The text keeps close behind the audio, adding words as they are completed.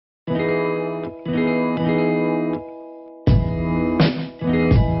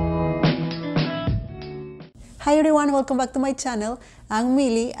Hi everyone, welcome back to my channel. I'm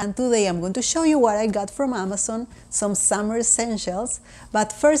Mily and today I'm going to show you what I got from Amazon, some summer essentials.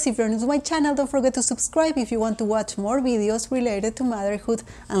 But first, if you're new to my channel, don't forget to subscribe if you want to watch more videos related to motherhood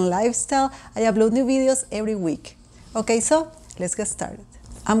and lifestyle. I upload new videos every week. Okay, so let's get started.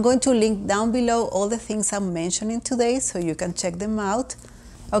 I'm going to link down below all the things I'm mentioning today so you can check them out.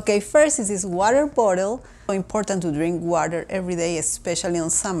 Okay, first is this water bottle. So important to drink water every day, especially on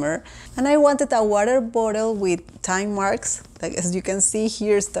summer. And I wanted a water bottle with time marks. Like as you can see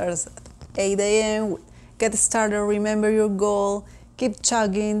here, starts at 8 a.m. Get started, remember your goal, keep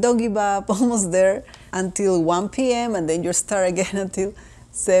chugging, don't give up, almost there, until 1 p.m. and then you start again until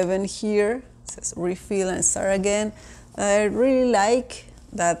 7 here. It says refill and start again. I really like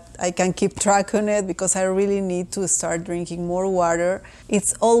that I can keep track on it because I really need to start drinking more water.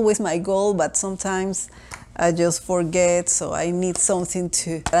 It's always my goal, but sometimes I just forget, so I need something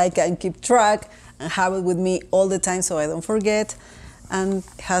that I can keep track and have it with me all the time so I don't forget. And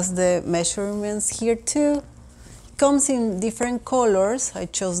it has the measurements here too. It comes in different colors. I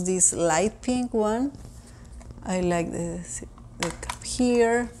chose this light pink one. I like the cup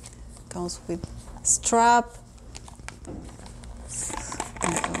here. It comes with strap.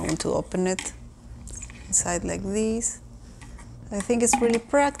 I'm going to open it inside like this. I think it's really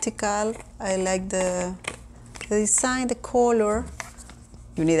practical. I like the design, the color.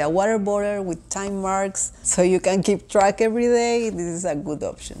 You need a water bottle with time marks so you can keep track every day. This is a good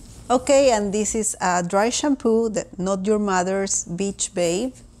option. Okay, and this is a dry shampoo, Not Your Mother's Beach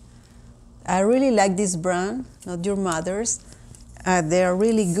Babe. I really like this brand, Not Your Mother's. They are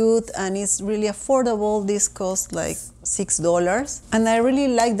really good and it's really affordable. This costs like $6 and I really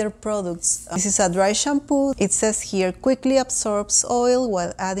like their products. This is a dry shampoo. It says here, quickly absorbs oil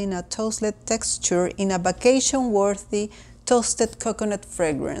while adding a toasted texture in a vacation-worthy toasted coconut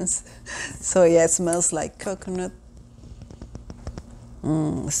fragrance. So yeah, it smells like coconut.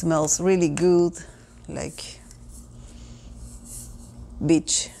 It smells really good, like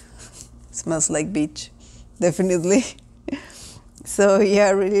beach. It smells like beach, definitely. So yeah,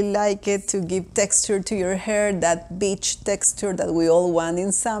 I really like it to give texture to your hair, that beach texture that we all want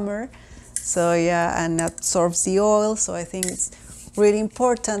in summer. So yeah, and absorbs the oil, so I think it's really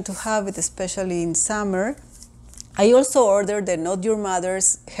important to have it, especially in summer. I also ordered the Not Your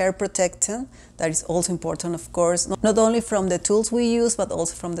Mother's hair protectant. That is also important, of course, not only from the tools we use, but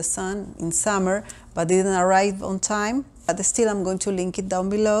also from the sun in summer, but didn't arrive on time. But still, I'm going to link it down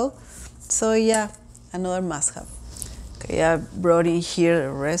below. So yeah, another must-have. Okay, I brought in here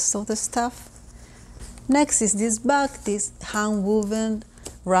the rest of the stuff. Next is this bag, this hand-woven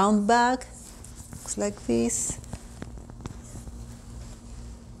round bag. Looks like this.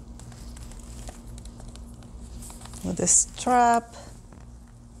 With the strap.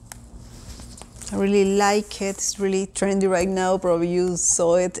 I really like it. It's really trendy right now. Probably you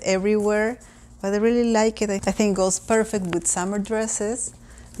saw it everywhere. But I really like it. I think it goes perfect with summer dresses.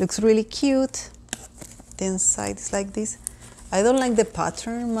 Looks really cute. The inside is like this. I don't like the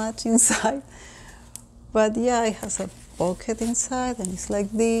pattern much inside, but yeah, it has a pocket inside and it's like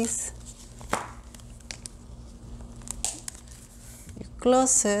this. You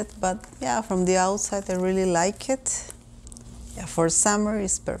close it, but yeah, from the outside I really like it. Yeah, for summer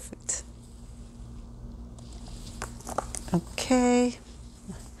it's perfect. Okay,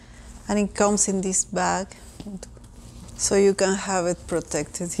 and it comes in this bag, so you can have it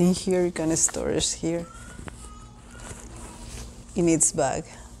protected in here. You can store it here in its bag.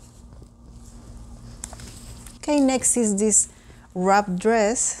 Okay, next is this wrap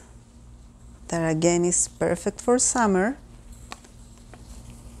dress that again is perfect for summer.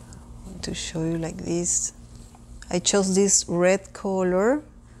 I want to show you like this. I chose this red color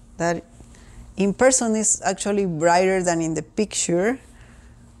that in person is actually brighter than in the picture,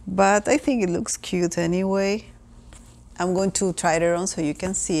 but I think it looks cute anyway. I'm going to try it on so you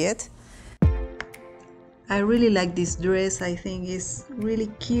can see it. I really like this dress. I think it's really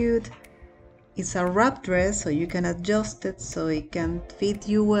cute. It's a wrap dress, so you can adjust it so it can fit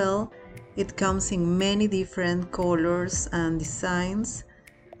you well. It comes in many different colors and designs,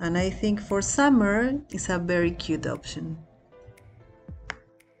 and I think for summer it's a very cute option.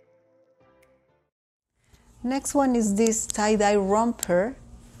 Next one is this tie-dye romper.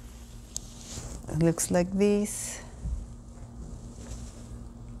 It looks like this.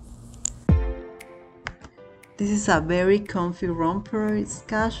 This is a very comfy romper. It's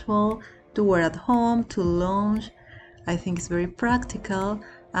casual to wear at home, to lounge. I think it's very practical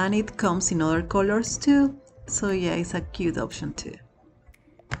and it comes in other colors too. So yeah, it's a cute option too.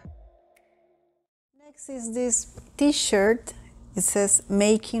 Next is this t-shirt. It says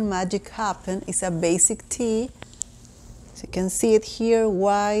Making Magic Happen. It's a basic tee. So you can see it here,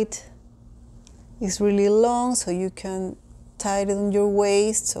 white. It's really long, so you can tie it on your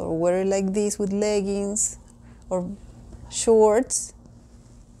waist or wear it like this with leggings or shorts.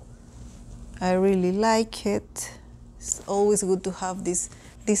 I really like it. It's always good to have these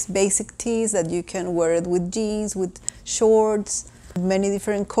basic tees that you can wear it with jeans, with shorts, many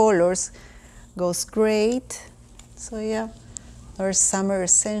different colors. Goes great. So yeah, our summer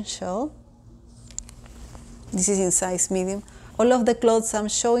essential. This is in size medium. All of the clothes I'm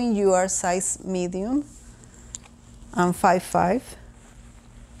showing you are size medium. I'm 5'5".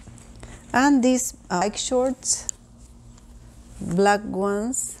 And these bike shorts, black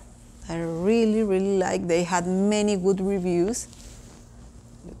ones, I really like. They had many good reviews.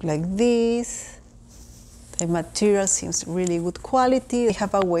 Look like this. The material seems really good quality. They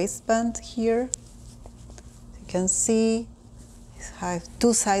have a waistband here. You can see it has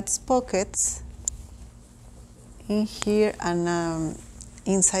two side pockets in here and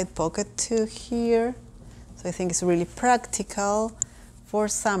inside pocket too here. So I think it's really practical. For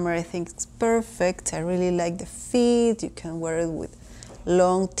summer, I think it's perfect. I really like the fit. You can wear it with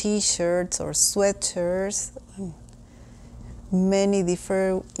long t-shirts or sweaters, in many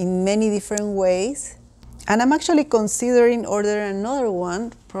different ways. And I'm actually considering ordering another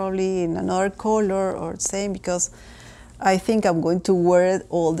one, probably in another color or same, because I think I'm going to wear it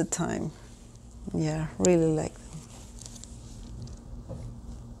all the time. Yeah, really like them.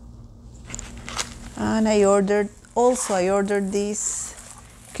 And I ordered these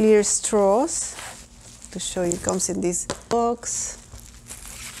clear straws to show you. It comes in this box.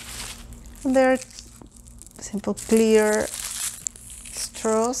 They're simple clear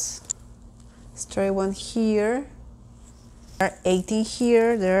straws. Straight one here. There are 18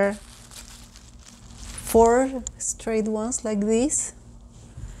 here. There are 4 straight ones like this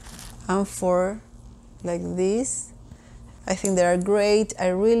and 4 like this. I think they are great. I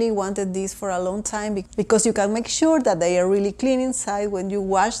really wanted these for a long time because you can make sure that they are really clean inside when you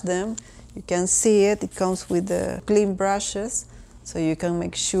wash them. You can see it. It comes with the clean brushes, so you can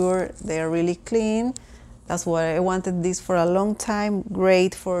make sure they are really clean. That's why I wanted this for a long time.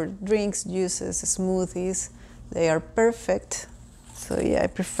 Great for drinks, juices, smoothies. They are perfect. So yeah, I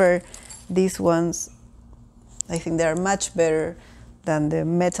prefer these ones. I think they are much better than the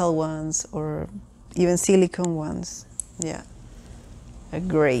metal ones or even silicone ones. Yeah,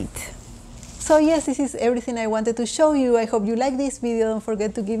 great. So yes, this is everything I wanted to show you. I hope you like this video. Don't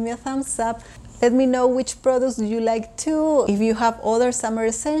forget to give me a thumbs up. Let me know which products do you like too. If you have other summer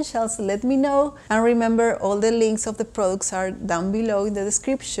essentials, let me know. And remember, all the links of the products are down below in the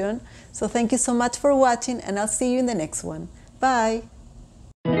description. So thank you so much for watching, and I'll see you in the next one. Bye!